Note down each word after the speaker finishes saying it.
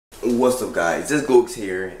What's up, guys? This Gooks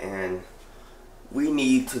here, and we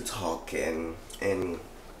need to talk. And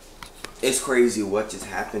it's crazy what just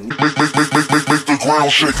happened. Make the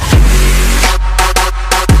ground shake.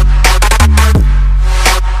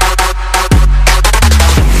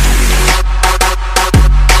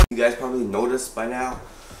 You guys probably noticed by now.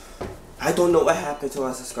 I don't know what happened to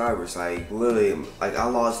my subscribers. Like literally, like I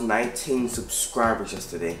lost 19 subscribers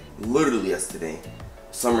yesterday. Literally yesterday,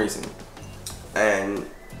 for some reason, and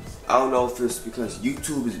I don't know if it's because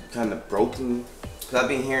YouTube is kind of broken. Cause I've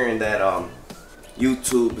been hearing that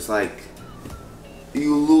YouTube is like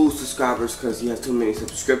you lose subscribers because you have too many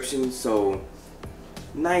subscriptions. So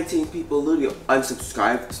 19 people literally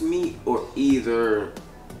unsubscribed to me, or either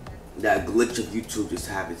that glitch of YouTube just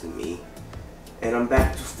happened to me, and I'm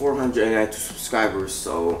back to 492 subscribers.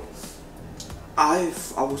 So I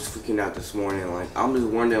was freaking out this morning. Like I'm just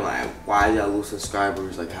wondering, like, why did I lose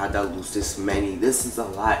subscribers? Like how did I lose this many? This is a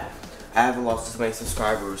lot. I haven't lost this many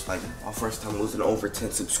subscribers. Like my first time losing over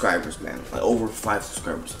 10 subscribers, man. Like over 5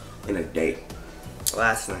 subscribers in a day.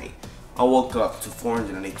 Last night I woke up to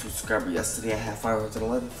 492 subscribers. Yesterday I had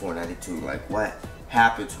 511, 492. Like what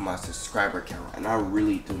happened to my subscriber count? And I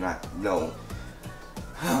really do not know.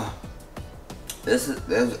 It's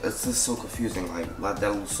just so confusing. Like why did I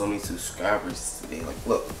lose so many subscribers today? Like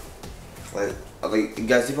look, like you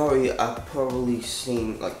guys, I've probably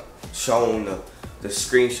seen, like, shown the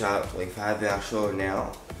screenshot. Like if I haven't, I'll show it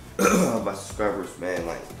now. My subscribers, man.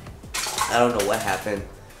 Like I don't know what happened.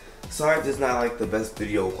 Sorry if it's not like the best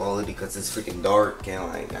video quality because it's freaking dark and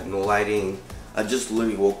like got no lighting. I just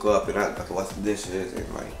literally woke up and I got to wash the dishes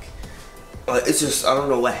and like it's just, I don't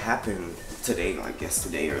know what happened today. Like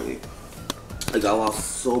yesterday early, like I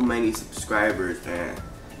lost so many subscribers, man.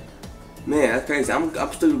 Man, that's crazy.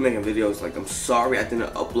 I'm still making videos. Like I'm sorry I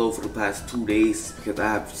didn't upload for the past 2 days because I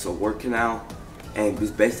have some working out and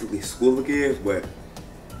it's basically school again. But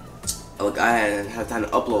like I didn't have time to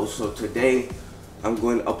upload, so today I'm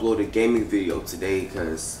going to upload a gaming video today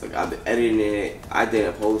because like I've been editing it. I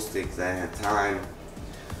didn't post it because I didn't have time.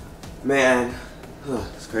 Man,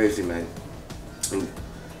 it's crazy, man. And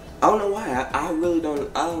I don't know why. I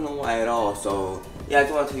don't know why at all. So yeah, I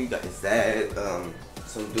just want to tell you guys that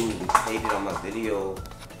some dude hated on my video,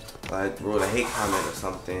 like wrote a hate comment or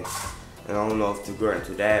something, and I don't know if to go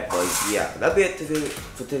into that, but yeah, that'll be it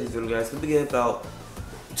for today's video, guys. It's gonna be about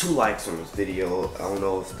 2 likes on this video. I don't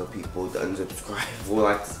know if the people that unsubscribe will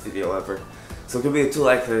like this video ever, so it could be a 2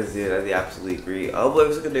 likes for this video. I absolutely agree. I hope you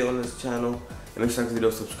have a good day on this channel, and make sure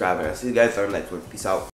to subscribe, and I'll see you guys on the next one. Peace out.